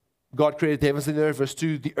God created the heavens and the earth. Verse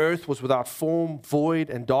 2, the earth was without form, void,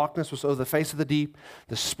 and darkness was over the face of the deep.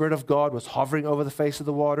 The Spirit of God was hovering over the face of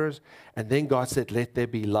the waters. And then God said, let there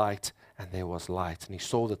be light. And there was light. And he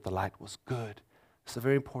saw that the light was good. It's a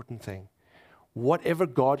very important thing. Whatever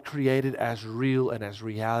God created as real and as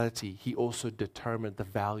reality, he also determined the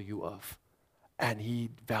value of. And he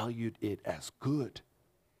valued it as good.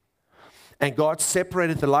 And God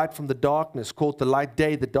separated the light from the darkness, called the light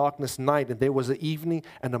day, the darkness night. And there was an evening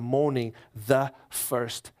and a morning, the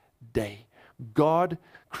first day. God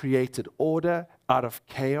created order out of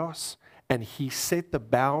chaos, and he set the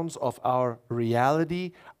bounds of our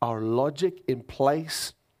reality, our logic in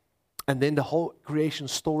place. And then the whole creation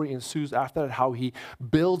story ensues after that, how he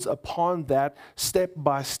builds upon that step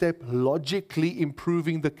by step, logically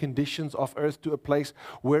improving the conditions of earth to a place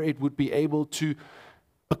where it would be able to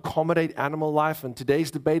accommodate animal life. And today's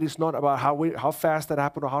debate is not about how fast that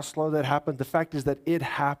happened or how slow that happened. The fact is that it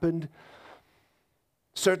happened.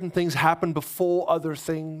 Certain things happened before other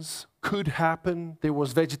things could happen. There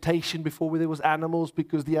was vegetation before there was animals,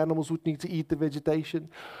 because the animals would need to eat the vegetation.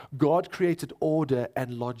 God created order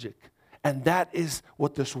and logic. And that is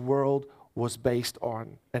what this world was based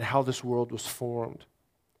on and how this world was formed.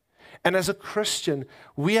 And as a Christian,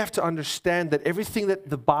 we have to understand that everything that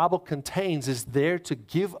the Bible contains is there to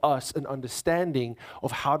give us an understanding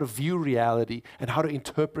of how to view reality and how to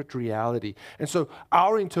interpret reality. And so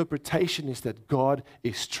our interpretation is that God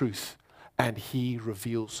is truth and he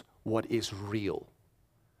reveals what is real.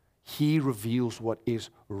 He reveals what is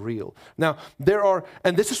real. Now,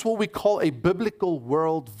 and this is what we call a biblical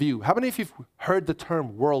worldview. How many of you have heard the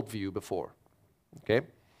term worldview before? Okay.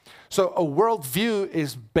 So a worldview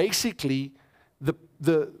is basically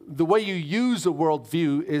the way you use a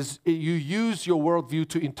worldview is you use your worldview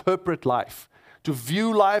to interpret life, to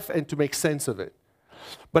view life and to make sense of it.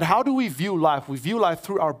 But how do we view life? We view life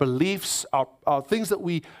through our beliefs, our things that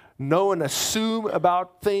we know and assume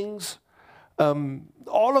about things.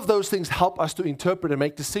 All of those things help us to interpret and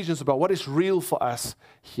make decisions about what is real for us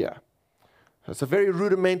here. It's a very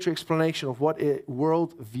rudimentary explanation of what a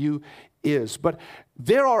worldview is. But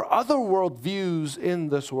there are other worldviews in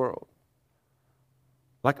this world.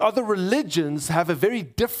 Like other religions have a very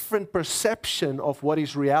different perception of what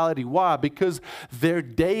is reality. Why? Because their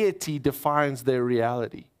deity defines their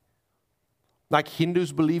reality. Like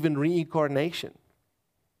Hindus believe in reincarnation.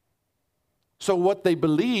 So what they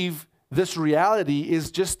believe, this reality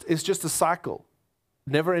is just a cycle,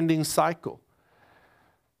 never-ending cycle.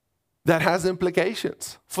 That has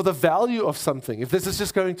implications for the value of something. If this is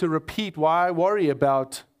just going to repeat, why worry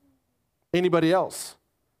about anybody else?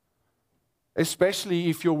 Especially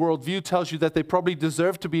if your worldview tells you that they probably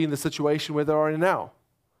deserve to be in the situation where they are in now,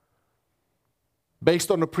 based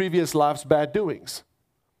on the previous life's bad doings.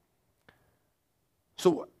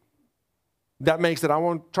 So that makes it, I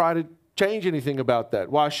won't try to change anything about that.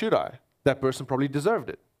 Why should I? That person probably deserved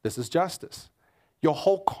it. This is justice. Your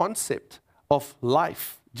whole concept of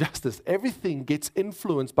life, justice, everything gets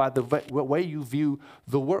influenced by the way you view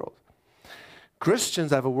the world.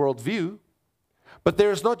 Christians have a worldview, but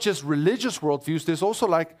there's not just religious worldviews, there's also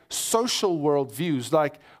like social worldviews,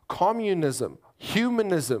 like communism,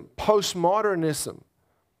 humanism, postmodernism.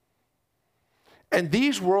 And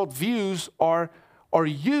these worldviews are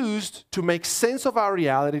used to make sense of our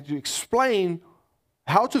reality, to explain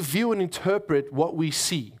how to view and interpret what we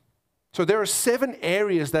see. So there are 7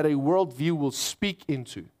 areas that a worldview will speak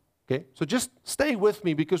into. Okay? So just stay with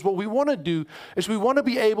me, because what we want to do is we want to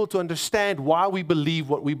be able to understand why we believe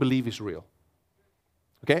what we believe is real.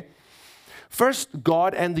 Okay? First,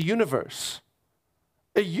 God and the universe.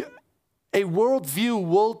 A worldview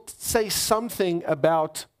will say something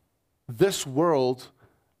about this world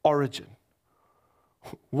origin.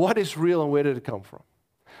 What is real and where did it come from?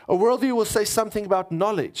 A worldview will say something about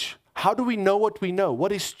knowledge. How do we know what we know?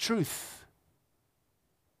 What is truth?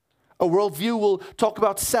 A worldview will talk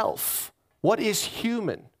about self. What is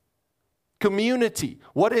human? Community.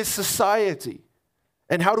 What is society?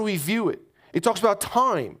 And how do we view it? It talks about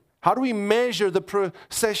time. How do we measure the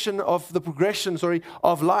progression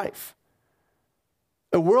of life?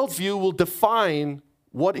 A worldview will define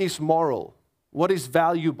what is moral, what is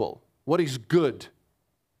valuable, what is good,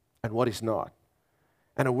 and what is not.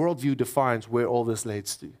 And a worldview defines where all this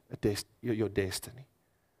leads to, your destiny.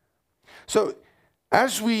 So,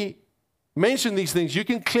 as we mention these things, you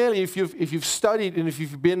can clearly, if you've studied and if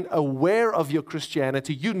you've been aware of your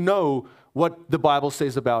Christianity, you know what the Bible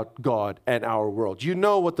says about God and our world. You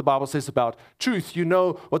know what the Bible says about truth. You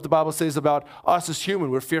know what the Bible says about us as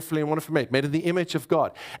human. We're fearfully and wonderfully made in the image of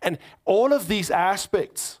God. And all of these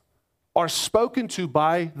aspects are spoken to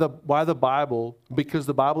by the Bible because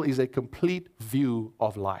the Bible is a complete view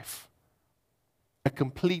of life. A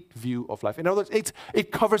complete view of life. In other words,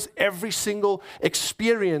 it covers every single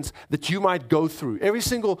experience that you might go through. Every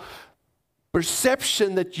single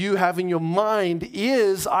perception that you have in your mind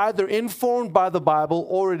is either informed by the Bible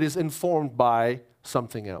or it is informed by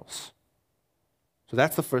something else. So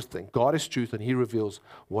that's the first thing. God is truth and He reveals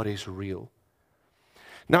what is real.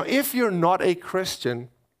 Now, if you're not a Christian,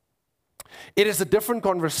 it is a different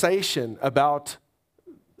conversation about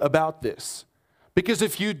this. Because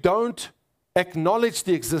if you don't acknowledge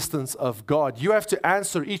the existence of God, you have to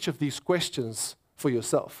answer each of these questions for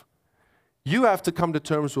yourself. You have to come to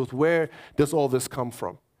terms with where does all this come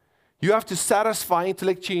from. You have to satisfy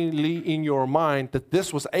intellectually in your mind that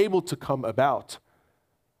this was able to come about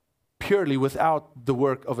purely without the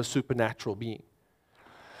work of a supernatural being.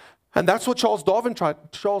 And that's what Charles Darwin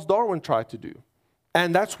tried to do.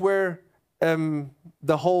 And that's where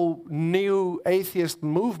the whole new atheist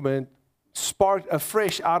movement sparked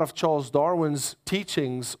afresh out of Charles Darwin's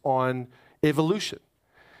teachings on evolution.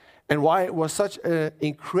 And why it was such an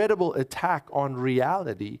incredible attack on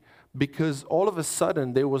reality, because all of a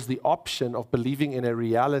sudden there was the option of believing in a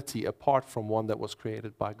reality apart from one that was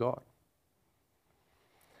created by God.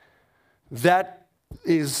 That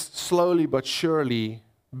is slowly but surely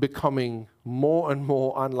becoming more and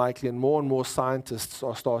more unlikely, and more scientists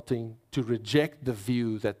are starting to reject the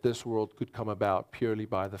view that this world could come about purely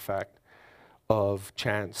by the fact of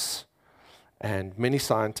chance. And many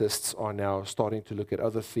scientists are now starting to look at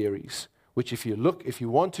other theories, which if you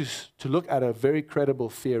want to look at a very credible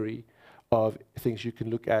theory of things, you can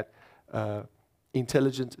look at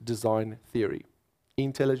intelligent design theory.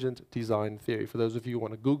 Intelligent design theory. For those of you who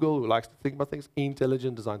want to Google, who likes to think about things,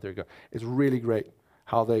 intelligent design theory. It's really great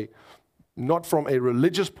how they, not from a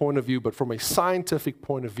religious point of view, but from a scientific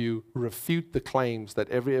point of view, refute the claims that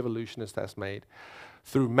every evolutionist has made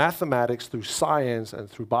through mathematics, through science, and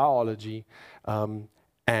through biology,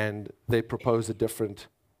 and they propose a different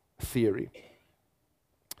theory.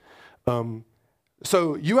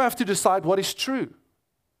 So you have to decide what is true.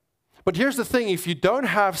 But here's the thing, if you don't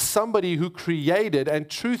have somebody who created, and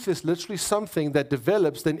truth is literally something that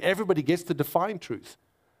develops, then everybody gets to define truth.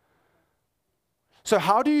 So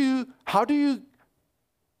how do you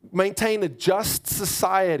maintain a just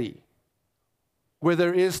society where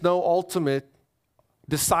there is no ultimate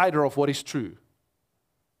decider of what is true,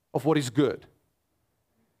 of what is good?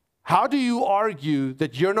 How do you argue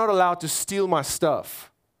that you're not allowed to steal my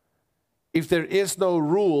stuff if there is no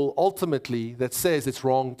rule ultimately that says it's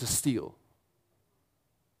wrong to steal?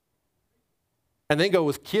 And then go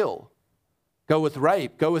with kill, go with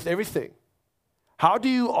rape, go with everything. How do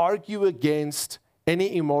you argue against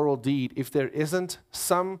any immoral deed if there isn't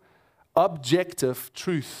some objective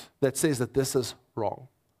truth that says that this is wrong?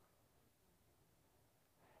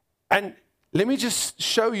 And let me just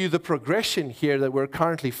show you the progression here that we're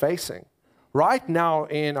currently facing. Right now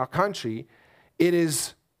in our country, it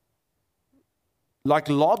is like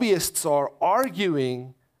lobbyists are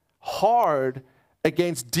arguing hard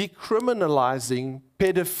against decriminalizing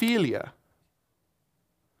pedophilia.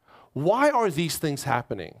 Why are these things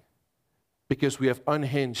happening? Because we have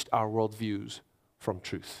unhinged our worldviews from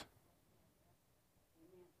truth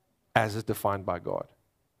as is defined by God.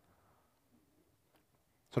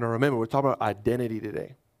 So now remember, we're talking about identity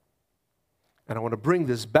today. And I want to bring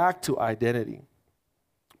this back to identity.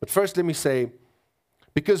 But first let me say,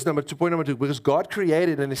 point number two, because God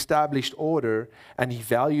created an established order and He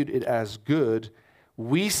valued it as good,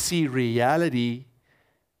 we see reality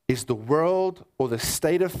is the world or the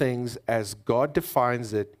state of things as God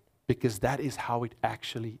defines it, because that is how it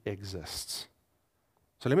actually exists.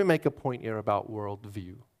 So let me make a point here about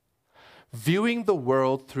worldview. Viewing the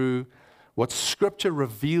world through what Scripture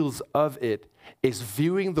reveals of it is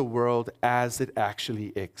viewing the world as it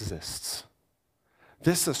actually exists.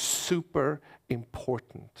 This is super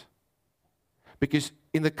important, because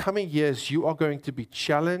in the coming years, you are going to be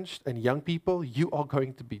challenged, and young people, you are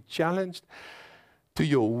going to be challenged to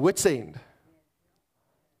your wits' end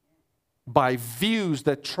by views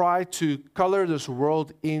that try to color this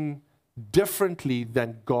world in differently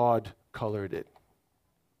than God colored it.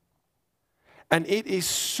 And it is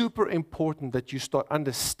super important that you start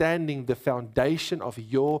understanding the foundation of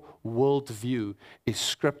your worldview is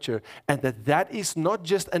Scripture, and that is not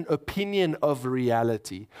just an opinion of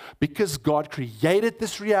reality. Because God created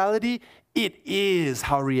this reality, it is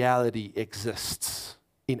how reality exists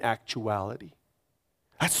in actuality.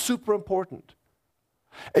 That's super important.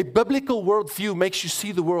 A biblical worldview makes you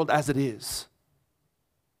see the world as it is.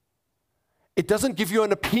 It doesn't give you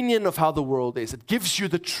an opinion of how the world is. It gives you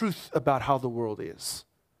the truth about how the world is.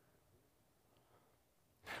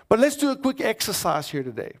 But let's do a quick exercise here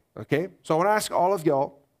today, okay? So I want to ask all of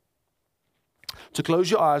y'all to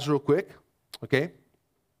close your eyes real quick, okay?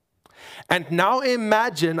 And now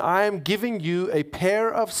imagine I am giving you a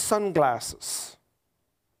pair of sunglasses.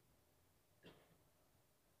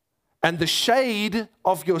 And the shade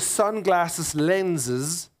of your sunglasses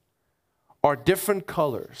lenses are different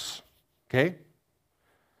colors, okay?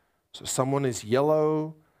 So someone is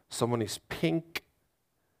yellow, someone is pink,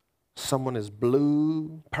 someone is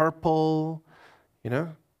blue, purple,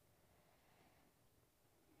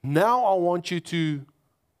 Now I want you to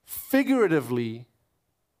figuratively,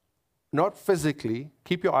 not physically,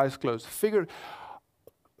 keep your eyes closed,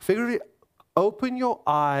 figuratively open your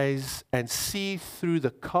eyes and see through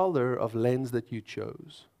the color of lens that you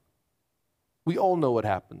chose. We all know what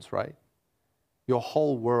happens, right? Your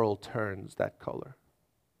whole world turns that color.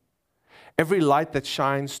 Every light that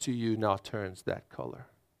shines to you now turns that color.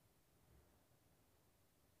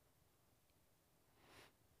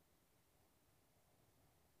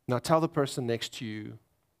 Now tell the person next to you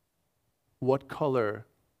what color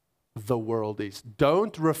the world is.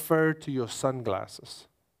 Don't refer to your sunglasses.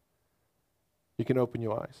 You can open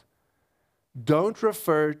your eyes. Don't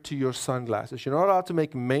refer to your sunglasses. You're not allowed to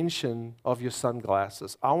make mention of your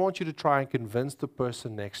sunglasses. I want you to try and convince the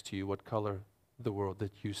person next to you what color the world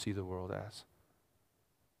that you see the world as.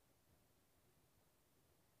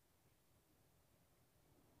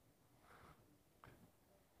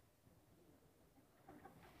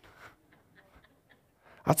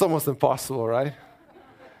 That's almost impossible, right?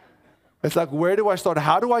 It's like, where do I start?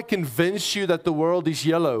 How do I convince you that the world is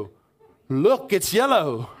yellow? Look, it's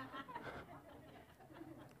yellow.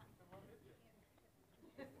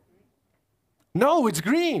 No, it's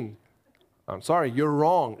green. I'm sorry, you're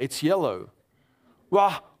wrong. It's yellow.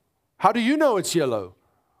 Well, how do you know it's yellow?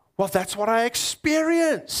 Well, that's what I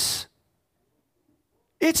experience.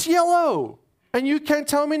 It's yellow, and you can't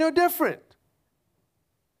tell me no different.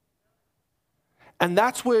 And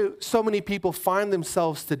that's where so many people find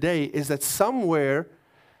themselves today, is that somewhere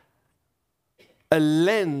a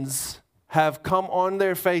lens have come on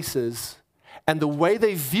their faces, and the way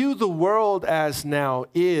they view the world as now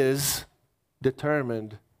is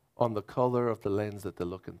determined on the color of the lens that they're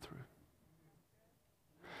looking through.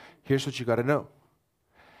 Here's what you got to know.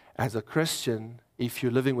 As a Christian, if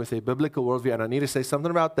you're living with a biblical worldview, and I need to say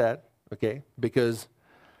something about that, okay, because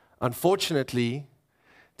unfortunately,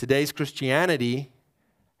 today's Christianity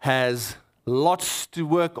has lots to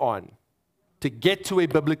work on to get to a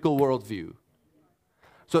biblical worldview.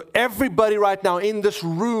 So everybody right now in this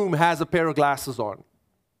room has a pair of glasses on.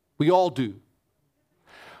 We all do.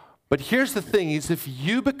 But here's the thing, is if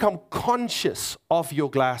you become conscious of your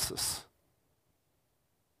glasses,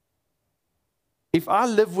 if I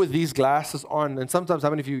live with these glasses on, and sometimes, how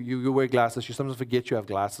many of you wear glasses, you sometimes forget you have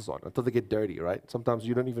glasses on until they get dirty, right? Sometimes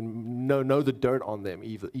you don't even know the dirt on them,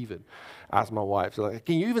 even. Ask my wife, so like,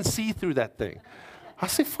 can you even see through that thing? I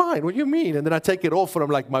say, fine, what do you mean? And then I take it off, and I'm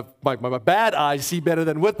like, my bad eyes see better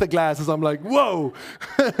than with the glasses. I'm like, whoa.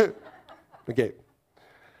 Okay.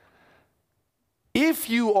 If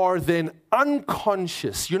you are then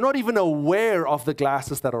unconscious, you're not even aware of the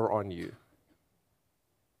glasses that are on you.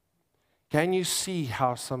 Can you see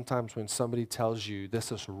how sometimes when somebody tells you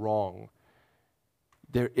this is wrong,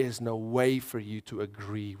 there is no way for you to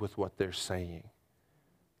agree with what they're saying?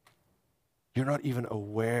 You're not even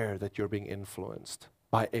aware that you're being influenced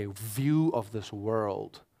by a view of this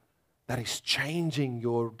world that is changing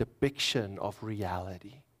your depiction of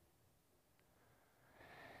reality.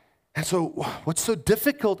 And so what's so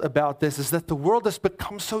difficult about this is that the world has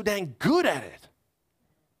become so dang good at it.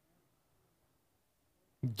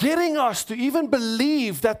 Getting us to even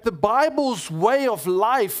believe that the Bible's way of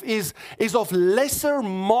life is of lesser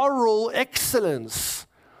moral excellence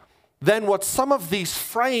than what some of these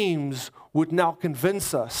frames would now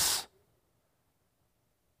convince us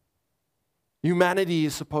humanity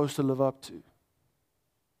is supposed to live up to.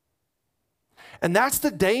 And that's the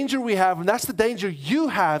danger we have, and that's the danger you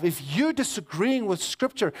have if you're disagreeing with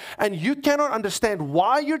Scripture and you cannot understand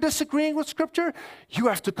why you're disagreeing with Scripture. You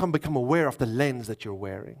have to become aware of the lens that you're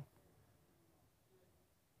wearing.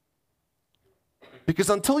 Because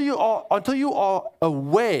until you are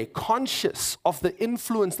aware, conscious of the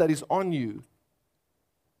influence that is on you,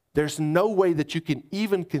 there's no way that you can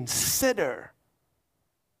even consider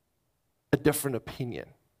a different opinion.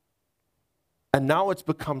 And now it's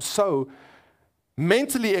become so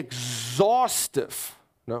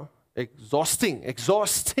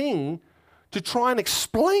exhausting to try and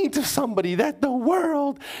explain to somebody that the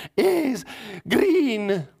world is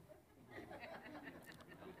green.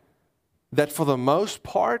 That for the most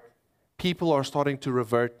part, people are starting to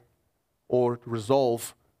revert or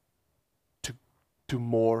resolve to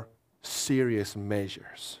more serious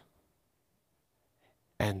measures.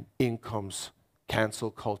 And in comes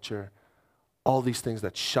cancel culture, all these things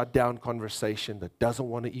that shut down conversation, that doesn't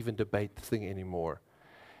want to even debate the thing anymore.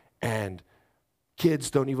 And kids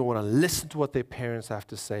don't even want to listen to what their parents have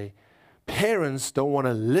to say. Parents don't want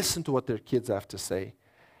to listen to what their kids have to say.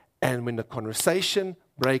 And when the conversation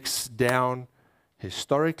breaks down,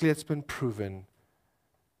 historically it's been proven,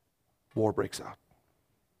 war breaks out.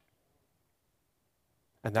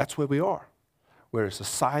 And that's where we are. We're a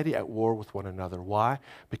society at war with one another. Why?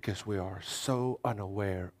 Because we are so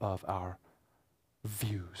unaware of our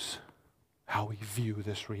views, how we view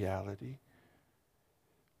this reality.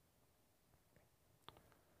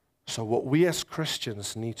 So what we as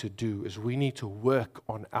Christians need to do is we need to work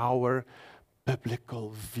on our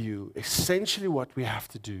biblical view. Essentially what we have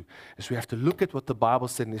to do is we have to look at what the Bible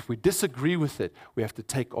said, and if we disagree with it, we have to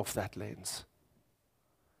take off that lens.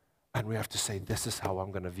 And we have to say, this is how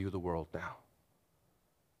I'm going to view the world now.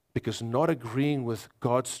 Because not agreeing with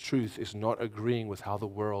God's truth is not agreeing with how the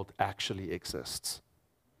world actually exists.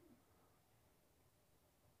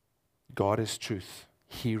 God is truth.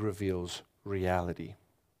 He reveals reality.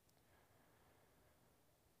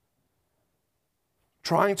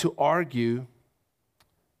 Trying to argue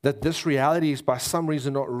that this reality is by some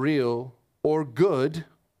reason not real or good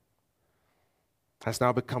has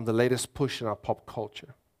now become the latest push in our pop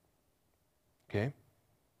culture. Okay?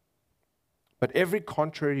 But every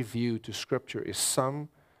contrary view to Scripture is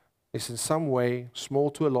in some way, small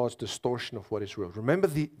to a large, distortion of what is real. Remember,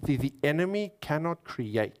 the enemy cannot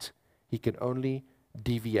create. He can only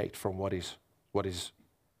deviate from what is.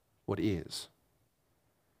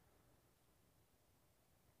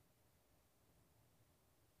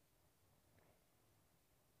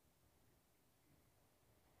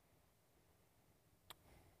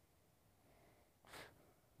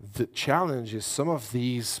 The challenge is some of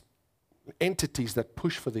these entities that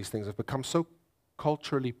push for these things have become so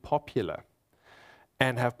culturally popular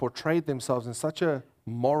and have portrayed themselves in such a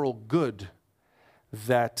moral good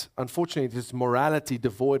that, unfortunately, this morality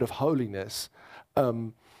devoid of holiness,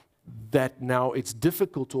 that now it's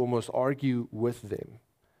difficult to almost argue with them.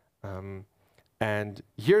 And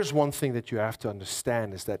here's one thing that you have to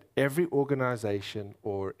understand is that every organization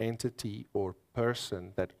or entity or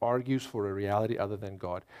person that argues for a reality other than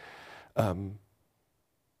God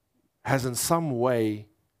has in some way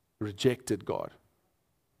rejected God.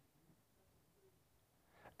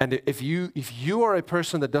 And if you are a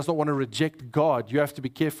person that does not want to reject God, you have to be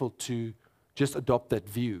careful to just adopt that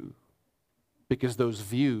view, because those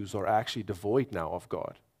views are actually devoid now of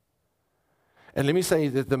God. And let me say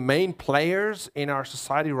that the main players in our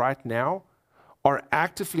society right now are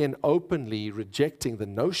actively and openly rejecting the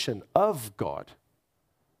notion of God.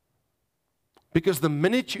 Because the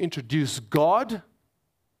minute you introduce God,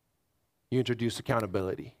 you introduce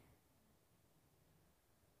accountability.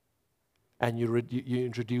 And you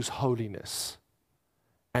introduce holiness.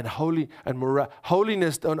 And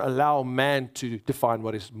holiness don't allow man to define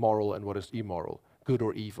what is moral and what is immoral, good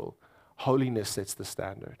or evil. Holiness sets the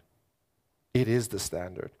standard. It is the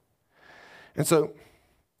standard. And so,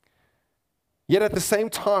 yet at the same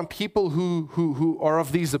time, people who are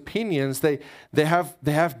of these opinions, they have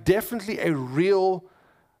definitely a real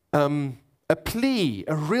plea.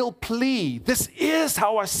 This is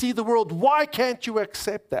how I see the world. Why can't you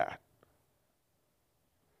accept that?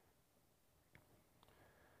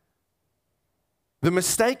 The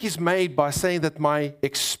mistake is made by saying that my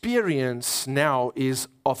experience now is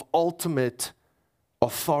of ultimate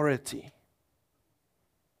authority.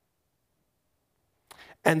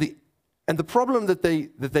 And the problem that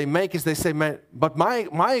they make is they say, man, but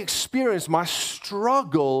my experience, my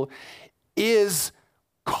struggle is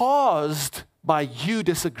caused by you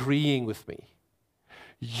disagreeing with me.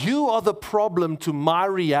 You are the problem to my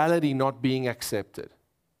reality not being accepted.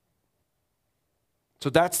 So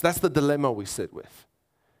that's the dilemma we sit with.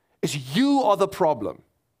 Is you are the problem.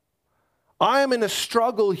 I am in a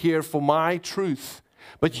struggle here for my truth,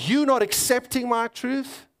 but you not accepting my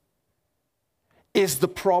truth is the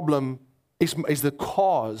problem, is the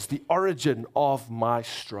cause, the origin of my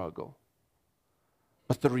struggle.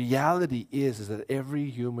 But the reality is that every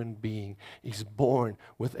human being is born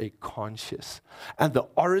with a conscience. And the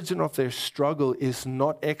origin of their struggle is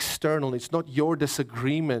not external. It's not your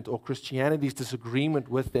disagreement or Christianity's disagreement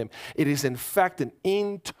with them. It is in fact an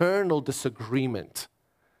internal disagreement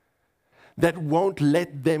that won't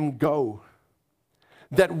let them go.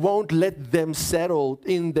 that won't let them settle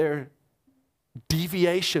in their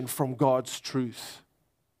deviation from God's truth.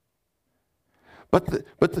 But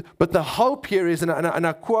the hope here is, and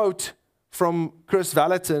I quote from Chris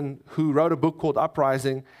Valentin, who wrote a book called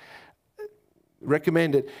Uprising,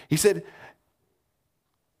 recommend it. He said,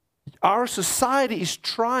 our society is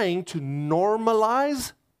trying to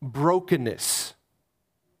normalize brokenness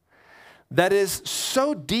that is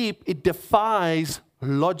so deep it defies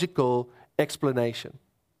logical explanation.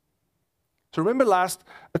 So remember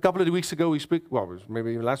a couple of weeks ago, we spoke, well,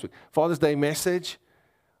 maybe even last week, Father's Day message.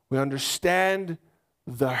 We understand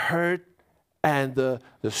the hurt and the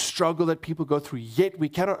struggle that people go through, yet we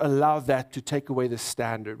cannot allow that to take away the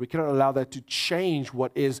standard. We cannot allow that to change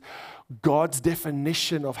what is God's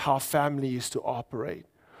definition of how family is to operate.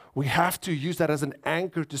 We have to use that as an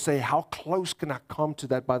anchor to say, how close can I come to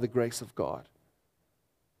that by the grace of God?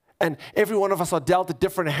 And every one of us are dealt a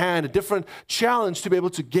different hand, a different challenge to be able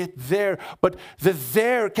to get there, but the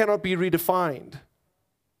there cannot be redefined.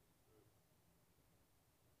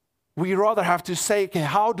 We rather have to say, okay,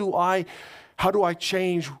 how do I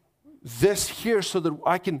change this here so that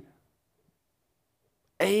I can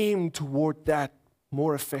aim toward that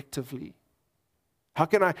more effectively? How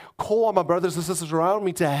can I call on my brothers and sisters around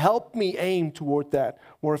me to help me aim toward that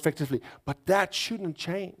more effectively? But that shouldn't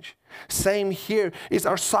change. Same here is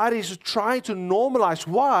our society is trying to normalize.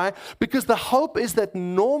 Why? Because the hope is that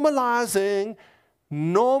normalizing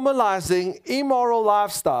immoral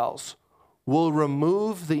lifestyles will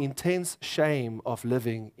remove the intense shame of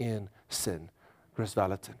living in sin. Chris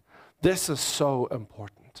Valentin. This is so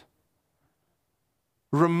important.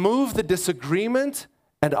 Remove the disagreement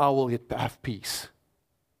and I will have peace.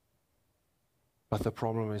 But the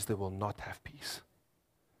problem is they will not have peace.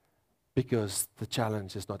 Because the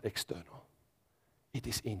challenge is not external. It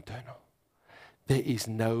is internal. There is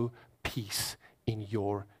no peace in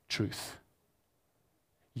your truth.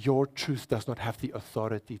 Your truth does not have the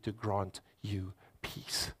authority to grant you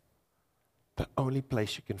peace. The only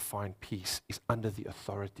place you can find peace is under the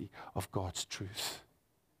authority of God's truth.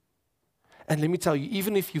 And let me tell you,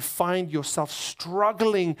 even if you find yourself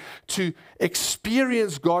struggling to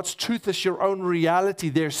experience God's truth as your own reality,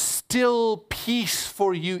 there's still peace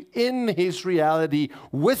for you in His reality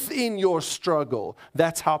within your struggle.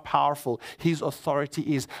 That's how powerful His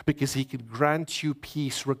authority is, because He can grant you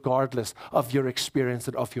peace regardless of your experience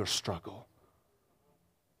and of your struggle.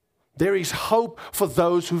 There is hope for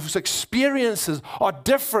those whose experiences are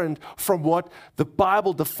different from what the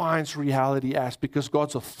Bible defines reality as, because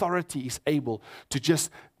God's authority is able to just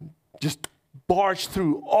barge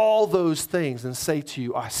through all those things and say to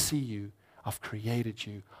you, I see you, I've created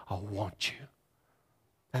you, I want you.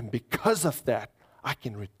 And because of that, I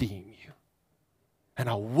can redeem you. And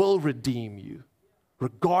I will redeem you,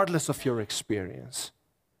 regardless of your experience.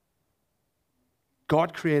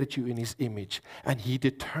 God created you in His image, and He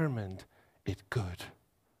determined it good.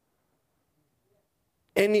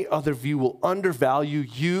 Any other view will undervalue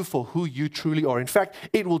you for who you truly are. In fact,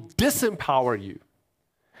 it will disempower you.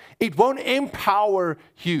 It won't empower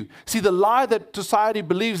you. See, the lie that society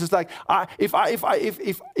believes is like, if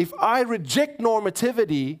I reject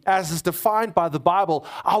normativity as is defined by the Bible,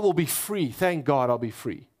 I will be free. Thank God I'll be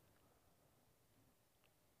free.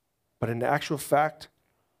 But in actual fact,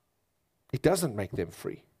 it doesn't make them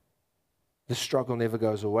free. The struggle never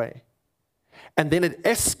goes away. And then it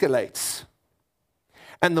escalates.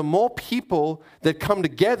 And the more people that come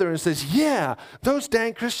together and says, yeah, those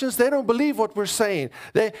dang Christians, they don't believe what we're saying.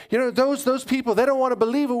 Those people, they don't want to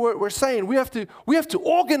believe what we're saying. We have to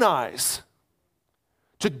organize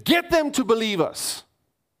to get them to believe us.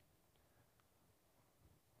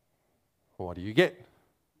 What do you get?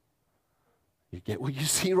 You get what you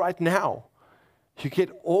see right now. You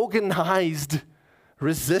get organized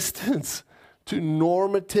resistance to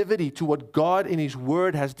normativity, to what God in His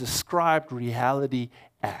Word has described reality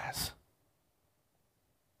as.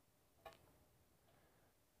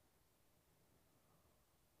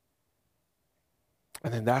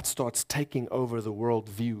 And then that starts taking over the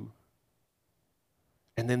worldview.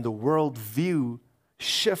 And then the worldview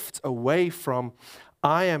shifts away from,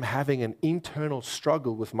 I am having an internal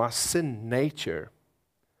struggle with my sin nature,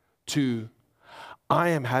 to, I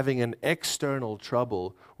am having an external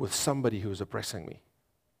trouble with somebody who is oppressing me.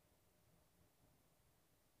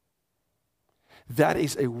 That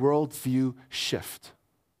is a worldview shift.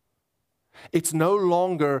 It's no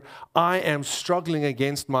longer, I am struggling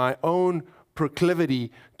against my own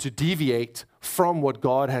proclivity to deviate from what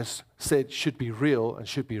God has said should be real and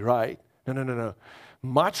should be right. No.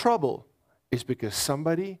 My trouble is because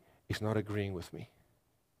somebody is not agreeing with me.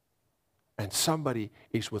 and somebody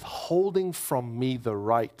is withholding from me the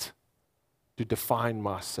right to define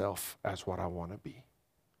myself as what I want to be.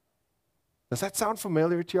 Does that sound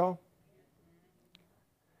familiar to y'all?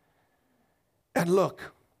 And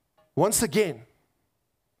look, once again,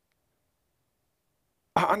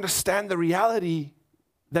 I understand the reality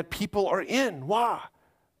that people are in. Why?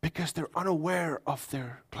 Because they're unaware of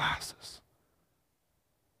their glasses.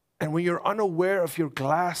 And when you're unaware of your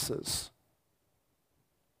glasses,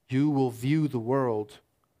 you will view the world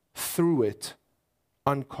through it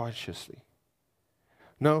unconsciously.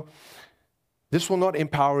 No, this will not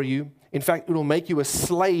empower you. In fact, it will make you a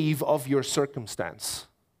slave of your circumstance.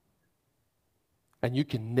 And you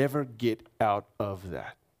can never get out of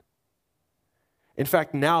that. In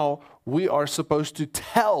fact, now we are supposed to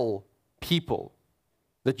tell people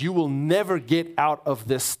that you will never get out of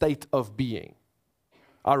this state of being.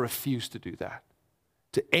 I refuse to do that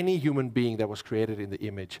to any human being that was created in the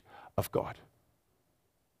image of God.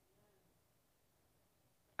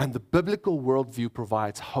 And the biblical worldview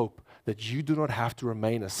provides hope that you do not have to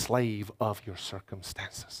remain a slave of your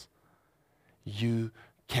circumstances. You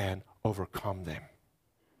can overcome them.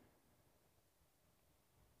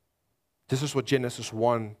 This is what Genesis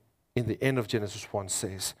 1, in the end of Genesis 1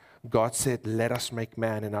 says. God said, let us make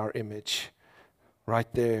man in our image.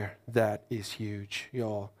 Right there, that is huge,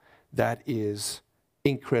 y'all. That is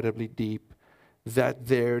incredibly deep. That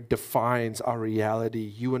there defines our reality.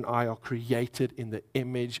 You and I are created in the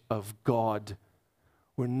image of God.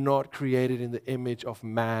 We're not created in the image of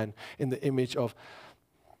man, in the image of...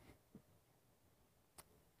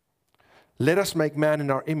 Let us make man in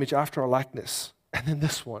our image after our likeness. And then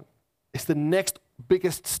this one is the next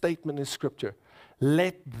biggest statement in Scripture.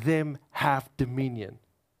 Let them have dominion.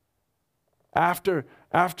 After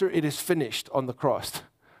it is finished on the cross,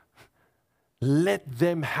 let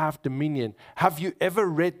them have dominion. Have you ever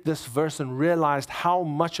read this verse and realized how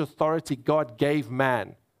much authority God gave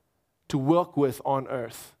man to work with on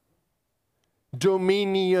earth?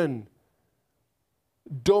 Dominion.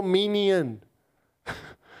 Dominion.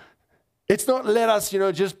 It's not let us,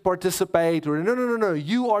 just participate. Or no.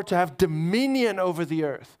 You are to have dominion over the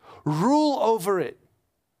earth. Rule over it.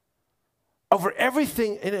 Over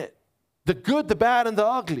everything in it. The good, the bad, and the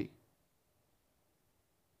ugly.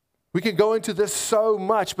 We can go into this so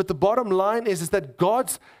much, but the bottom line is that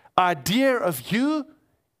God's idea of you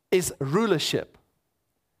is rulership.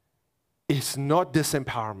 It's not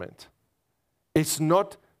disempowerment. It's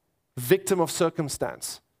not victim of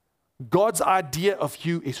circumstance. God's idea of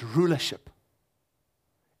you is rulership.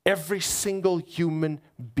 Every single human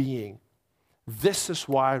being. This is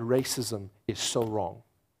why racism is so wrong.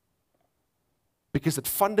 Because it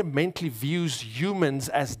fundamentally views humans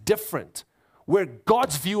as different. Where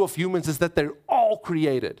God's view of humans is that they're all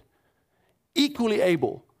created, equally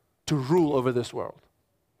able to rule over this world.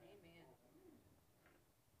 Amen.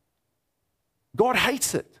 God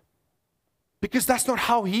hates it. Because that's not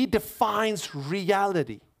how He defines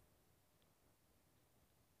reality.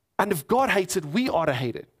 And if God hates it, we ought to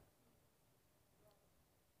hate it.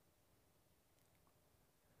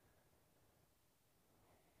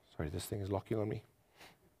 Sorry, this thing is locking on me.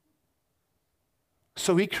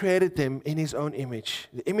 So He created them in His own image.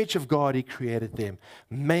 The image of God, He created them.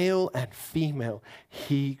 Male and female,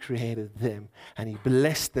 He created them. And He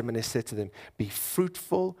blessed them and He said to them, be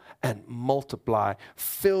fruitful and multiply.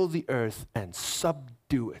 Fill the earth and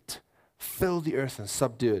subdue it. Fill the earth and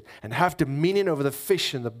subdue it. And have dominion over the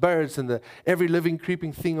fish and the birds and every living,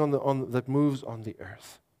 creeping thing that moves on the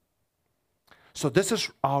earth. So this is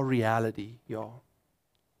our reality, y'all.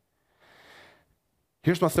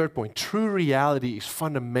 Here's my third point. True reality is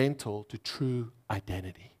fundamental to true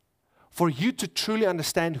identity. For you to truly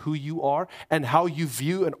understand who you are and how you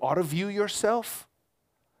view and ought to view yourself,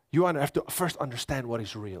 you have to first understand what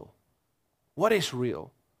is real. What is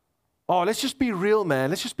real? Oh, let's just be real, man.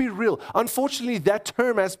 Let's just be real. Unfortunately, that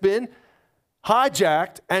term has been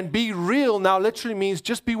hijacked, and be real now literally means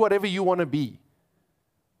just be whatever you want to be.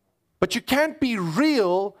 But you can't be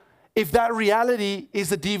real if that reality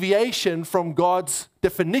is a deviation from God's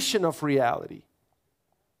definition of reality.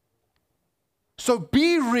 So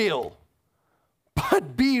be real,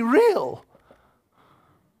 but be real.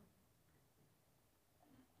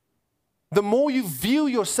 The more you view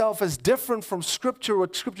yourself as different from Scripture,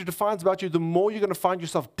 what Scripture defines about you, the more you're going to find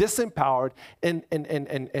yourself disempowered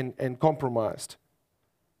and compromised.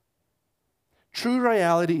 True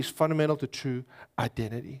reality is fundamental to true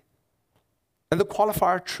identity. And the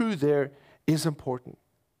qualifier true there is important.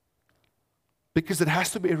 Because it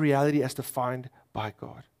has to be a reality as defined by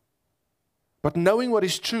God. But knowing what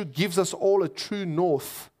is true gives us all a true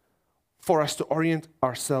north for us to orient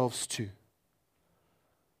ourselves to.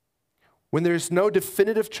 When there is no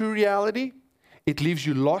definitive true reality, it leaves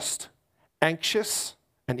you lost, anxious,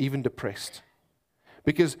 and even depressed.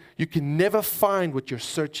 Because you can never find what you're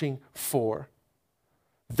searching for.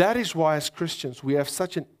 That is why as Christians we have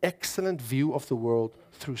such an excellent view of the world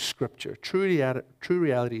through Scripture. True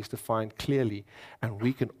reality is defined clearly, and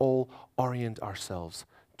we can all orient ourselves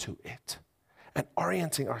to it. And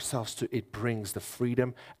orienting ourselves to it brings the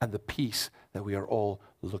freedom and the peace that we are all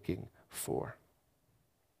looking for.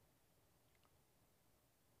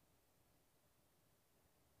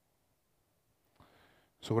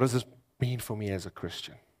 So what does this mean for me as a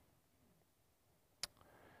Christian?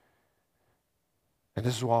 And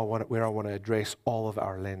this is where I want to address all of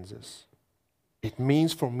our lenses. It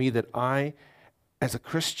means for me that I, as a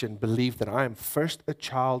Christian, believe that I am first a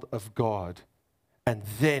child of God, and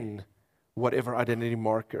then whatever identity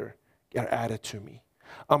marker are added to me.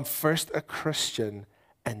 I'm first a Christian,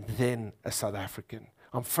 and then a South African.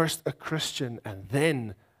 I'm first a Christian, and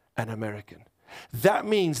then an American. That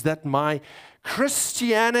means that my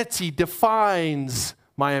Christianity defines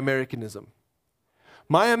my Americanism.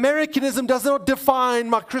 My Americanism does not define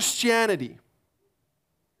my Christianity.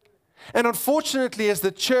 And unfortunately, as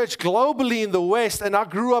the church globally in the West, and I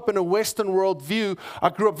grew up in a Western worldview, I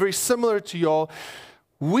grew up very similar to y'all,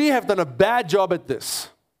 we have done a bad job at this.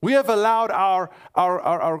 We have allowed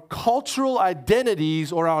our cultural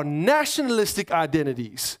identities or our nationalistic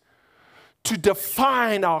identities to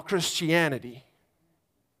define our Christianity.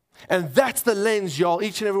 And that's the lens, y'all,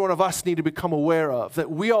 each and every one of us need to become aware of,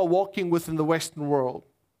 that we are walking within the Western world.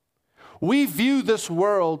 We view this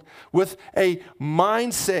world with a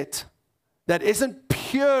mindset that isn't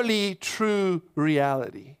purely true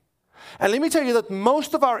reality. And let me tell you that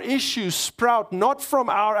most of our issues sprout not from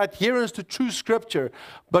our adherence to true Scripture,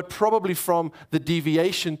 but probably from the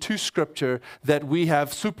deviation to Scripture that we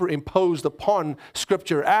have superimposed upon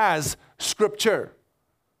Scripture as Scripture.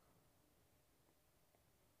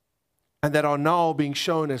 And that are now being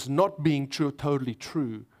shown as not being true, totally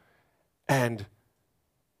true. And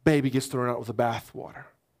baby gets thrown out with the bathwater.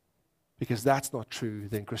 Because that's not true,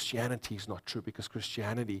 then Christianity is not true, because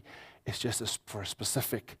Christianity is just for a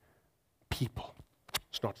specific people.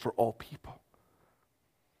 It's not for all people.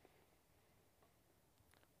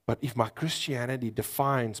 But if my Christianity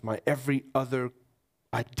defines my every other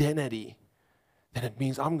identity, then it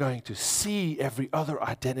means I'm going to see every other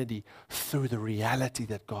identity through the reality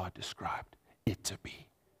that God described it to be.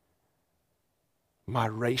 My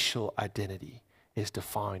racial identity is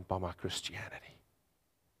defined by my Christianity.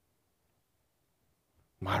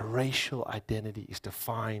 My racial identity is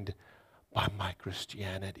defined by my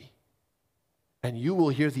Christianity. And you will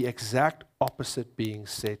hear the exact opposite being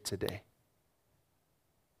said today.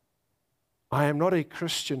 I am not a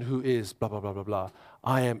Christian who is blah, blah, blah, blah, blah.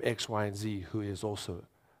 I am X, Y, and Z who is also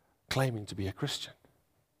claiming to be a Christian.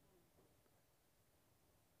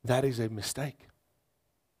 That is a mistake.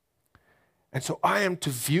 And so I am to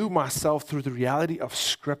view myself through the reality of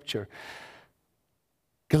Scripture.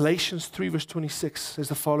 Galatians 3 verse 26 says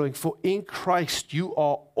the following, "For in Christ you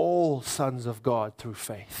are all sons of God through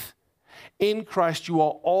faith." In Christ you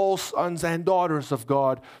are all sons and daughters of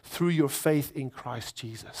God through your faith in Christ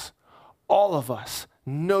Jesus. All of us,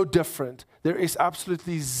 no different. There is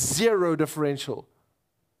absolutely zero differential.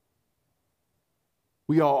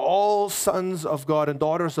 We are all sons of God and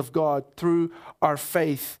daughters of God through our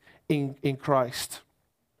faith in Christ.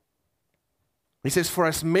 He says, "For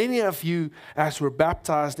as many of you as were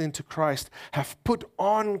baptized into Christ have put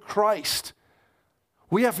on Christ."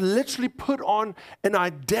 We have literally put on an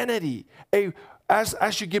identity.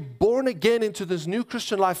 As you get born again into this new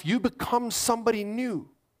Christian life, you become somebody new.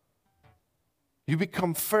 You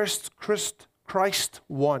become first Christ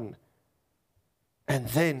one, and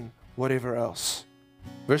then whatever else.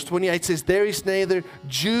 Verse 28 says, "There is neither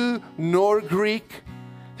Jew nor Greek.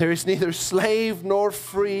 There is neither slave nor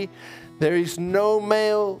free. There is no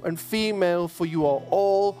male and female, for you are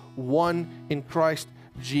all one in Christ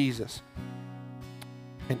Jesus."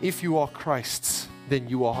 And if you are Christ's, then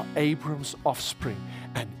you are Abram's offspring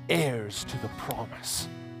and heirs to the promise.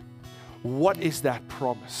 What is that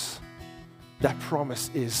promise? That promise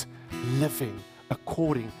is living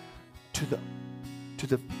according to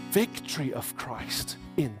the victory of Christ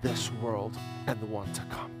in this world and the one to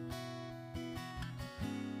come.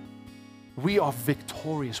 We are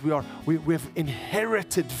victorious. We have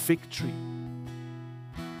inherited victory.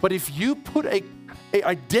 But if you put a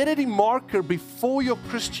identity marker before your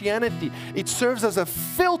Christianity, it serves as a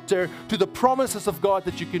filter to the promises of God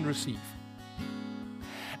that you can receive.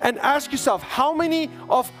 And ask yourself, how many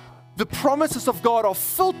of the promises of God are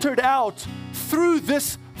filtered out through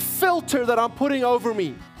this filter that I'm putting over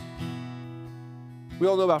me? We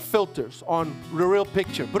all know about filters on the real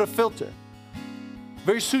picture. Put a filter.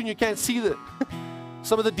 Very soon you can't see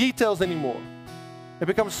some of the details anymore. It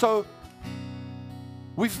becomes so...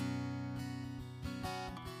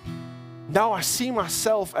 Now I see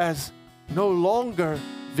myself as no longer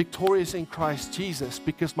victorious in Christ Jesus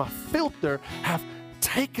because my filter have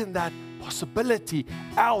taken that possibility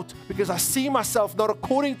out, because I see myself not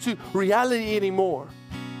according to reality anymore.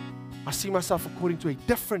 I see myself according to a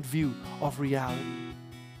different view of reality.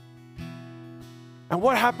 And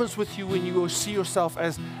what happens with you when you go see yourself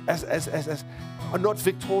as not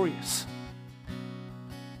victorious?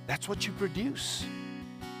 That's what you produce.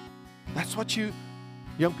 That's what you,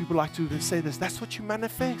 young people like to say this, that's what you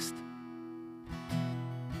manifest.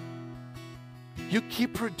 You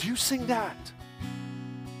keep producing that.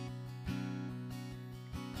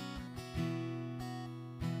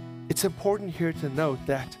 It's important here to note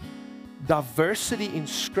that diversity in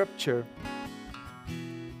Scripture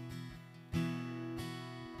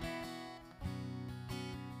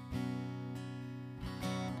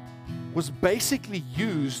was basically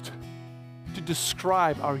used to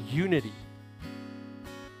describe our unity,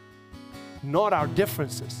 not our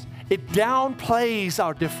differences. It downplays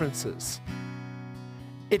our differences.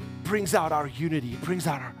 It brings out our unity. It brings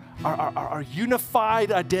out our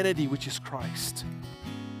unified identity, which is Christ.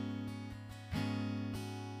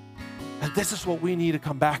 And this is what we need to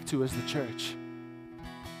come back to as the church.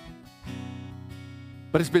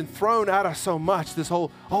 But it's been thrown at us so much, this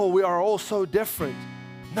whole, we are all so different.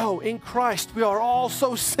 No, in Christ, we are all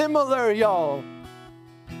so similar, y'all.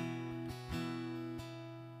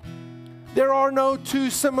 There are no two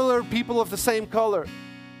similar people of the same color.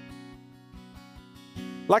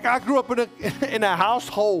 Like I grew up in a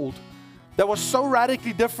household that was so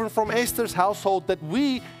radically different from Esther's household that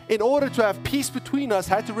we, in order to have peace between us,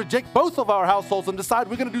 had to reject both of our households and decide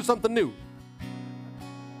we're going to do something new.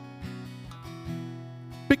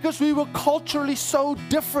 Because we were culturally so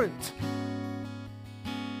different.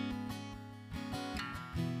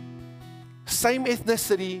 Same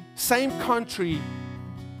ethnicity, same country,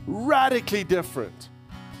 radically different.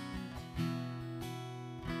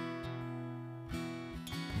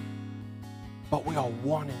 But we are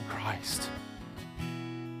one in Christ.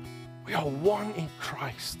 We are one in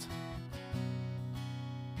Christ.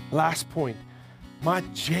 Last point, my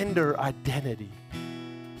gender identity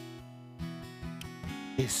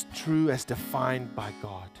is true as defined by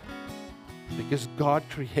God, because God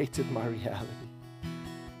created my reality.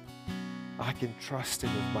 I can trust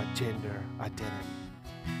Him with my gender identity.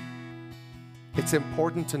 It's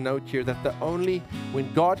important to note here that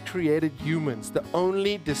when God created humans, the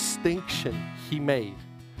only distinction He made,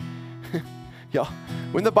 yeah,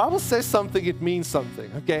 when the Bible says something, it means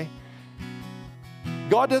something, okay?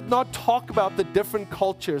 God did not talk about the different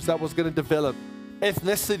cultures that was going to develop,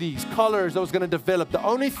 ethnicities, colors that was going to develop. The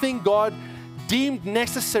only thing God deemed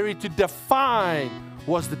necessary to define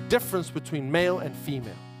was the difference between male and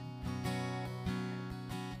female.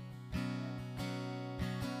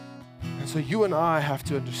 And so you and I have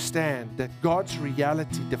to understand that God's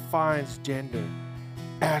reality defines gender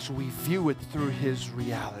as we view it through His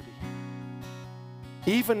reality.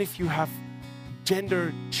 Even if you have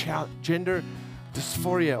gender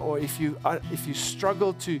dysphoria, or if you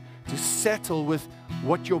struggle to settle with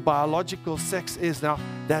what your biological sex is, now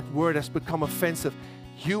that word has become offensive,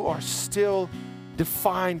 you are still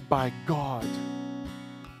defined by God.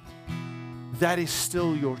 That is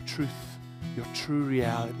still your truth, your true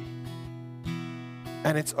reality.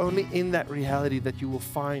 And it's only in that reality that you will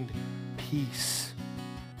find peace.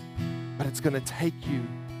 But it's going to take you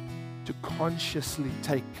to consciously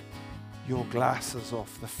take your glasses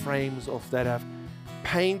off, the frames off that have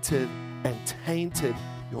painted and tainted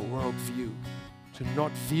your worldview, to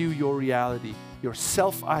not view your reality, your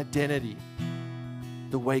self-identity,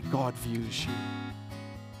 the way God views you.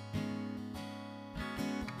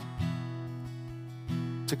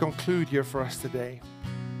 To conclude here for us today,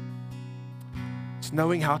 it's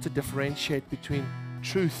knowing how to differentiate between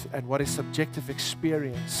truth and what is subjective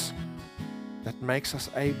experience that makes us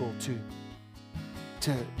able to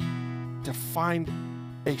find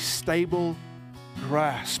a stable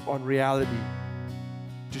grasp on reality,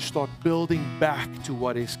 to start building back to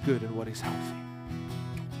what is good and what is healthy.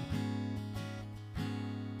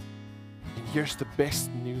 And here's the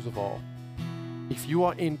best news of all. If you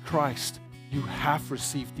are in Christ, you have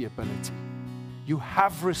received the ability. You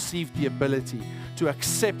have received the ability to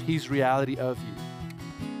accept His reality of you.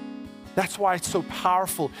 That's why it's so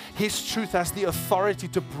powerful. His truth has the authority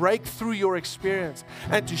to break through your experience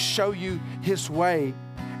and to show you His way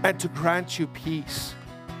and to grant you peace.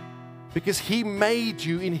 Because He made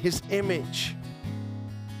you in His image.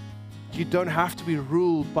 You don't have to be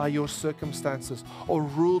ruled by your circumstances or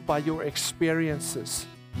ruled by your experiences.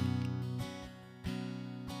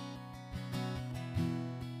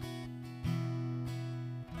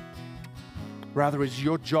 Rather, it's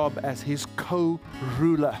your job as His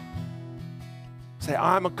co-ruler. Say,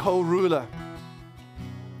 I'm a co-ruler.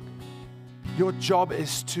 Your job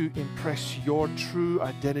is to impress your true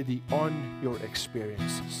identity on your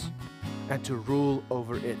experiences and to rule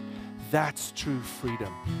over it. That's true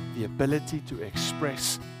freedom, the ability to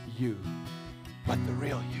express you, but the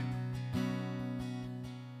real you.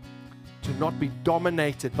 To not be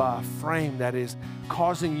dominated by a frame that is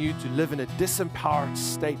causing you to live in a disempowered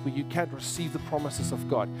state where you can't receive the promises of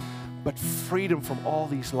God, but freedom from all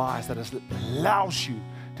these lies that allows you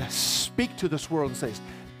to speak to this world and says,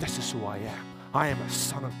 this is who I am. I am a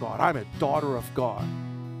son of God. I'm a daughter of God.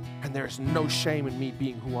 And there's no shame in me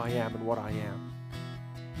being who I am and what I am.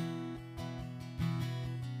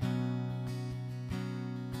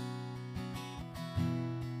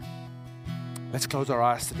 Let's close our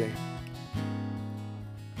eyes today.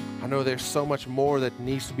 I know there's so much more that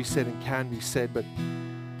needs to be said and can be said, but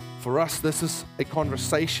for us, this is a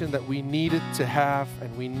conversation that we needed to have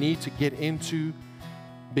and we need to get into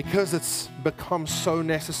because it's become so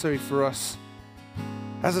necessary for us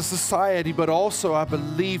as a society, but also I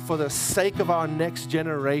believe for the sake of our next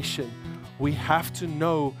generation, we have to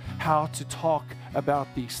know how to talk about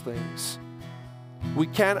these things. We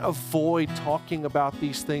can't avoid talking about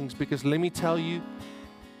these things because let me tell you,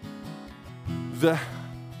 the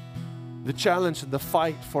challenge and the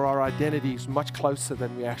fight for our identity is much closer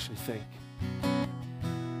than we actually think.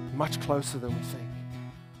 Much closer than we think.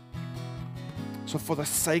 So for the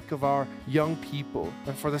sake of our young people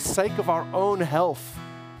and for the sake of our own health,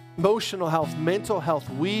 emotional health, mental health,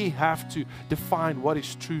 we have to define what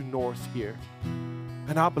is true north here.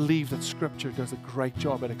 And I believe that Scripture does a great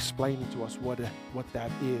job at explaining to us what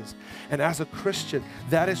that is. And as a Christian,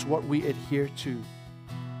 that is what we adhere to.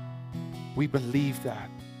 We believe that.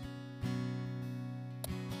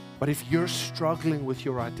 But if you're struggling with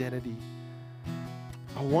your identity,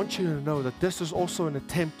 I want you to know that this is also an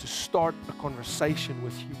attempt to start a conversation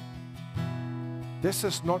with you. This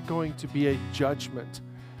is not going to be a judgment.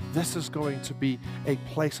 This is going to be a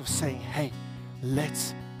place of saying, hey,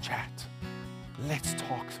 let's chat. Let's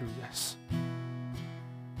talk through this.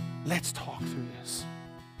 Let's talk through this.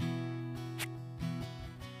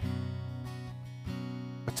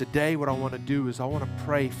 But today what I want to do is I want to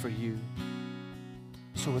pray for you.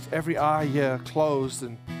 So with every eye here closed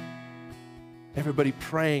and everybody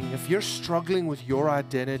praying, if you're struggling with your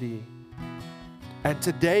identity and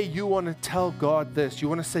today you want to tell God this, you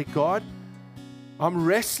want to say, God, I'm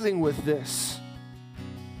wrestling with this,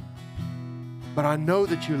 but I know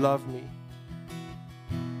that you love me.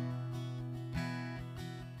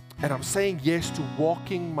 And I'm saying yes to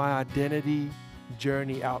walking my identity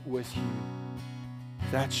journey out with you.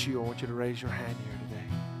 If that's you, I want you to raise your hand here today.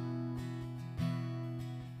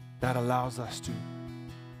 That allows us to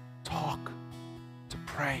talk, to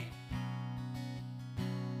pray.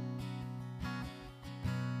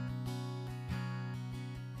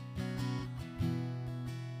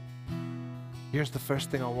 Here's the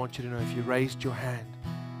first thing I want you to know. If you raised your hand,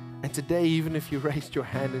 and today even if you raised your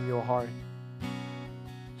hand in your heart,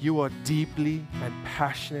 you are deeply and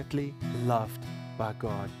passionately loved by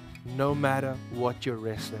God, no matter what you're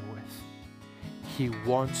wrestling with. He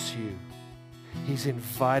wants you. He's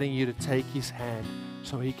inviting you to take His hand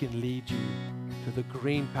so He can lead you to the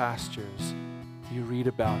green pastures you read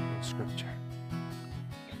about in Scripture.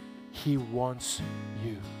 He wants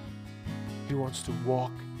you. He wants to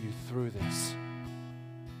walk you through this.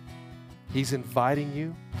 He's inviting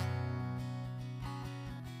you.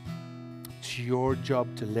 It's your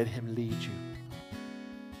job to let Him lead you.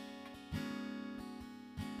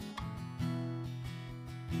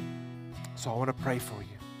 So I want to pray for you.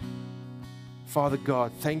 Father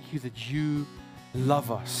God, thank you that you love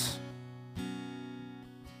us.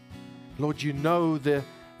 Lord, you know the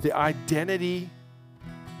identity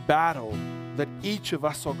battle that each of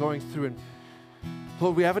us are going through. And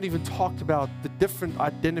Lord, we haven't even talked about the different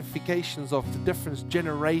identifications of the different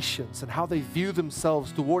generations and how they view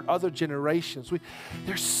themselves toward other generations.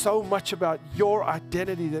 There's so much about your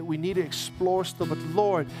identity that we need to explore still. But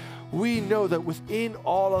Lord, we know that within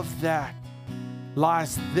all of that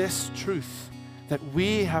lies this truth, that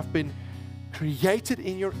we have been created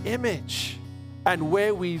in your image, and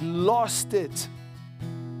where we lost it,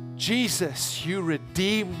 Jesus, you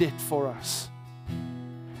redeemed it for us.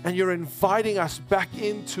 And you're inviting us back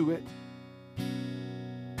into it,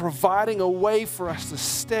 providing a way for us to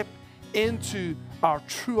step into our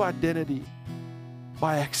true identity.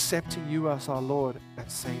 by accepting you as our Lord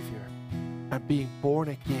and Savior and being born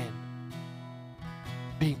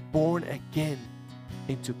again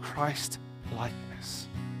into Christ likeness.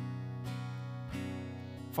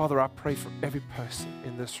 Father, I pray for every person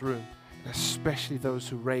in this room, and especially those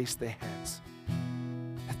who raised their hands,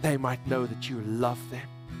 that they might know that you love them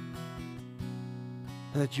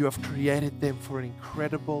and that you have created them for an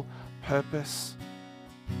incredible purpose.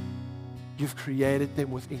 You've created them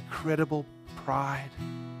with incredible pride.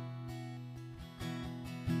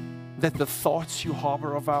 That the thoughts you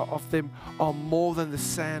harbor of them are more than the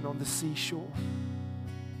sand on the seashore.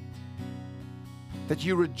 That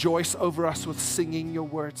you rejoice over us with singing, your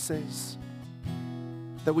word says.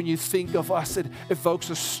 That when you think of us, it evokes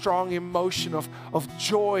a strong emotion of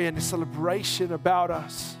joy and celebration about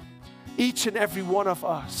us. Each and every one of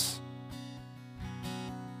us.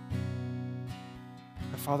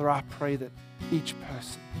 And Father, I pray that each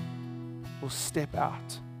person will step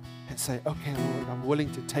out and say, okay, Lord, I'm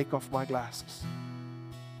willing to take off my glasses.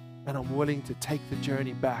 And I'm willing to take the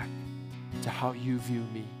journey back to how you view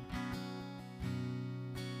me.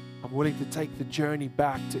 I'm willing to take the journey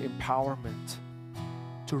back to empowerment,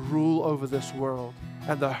 to rule over this world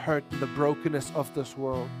and the hurt and the brokenness of this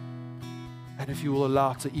world. And if you will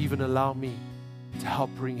allow me to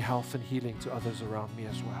help bring health and healing to others around me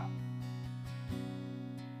as well.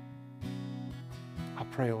 I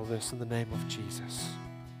pray all this in the name of Jesus.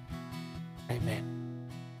 Amen.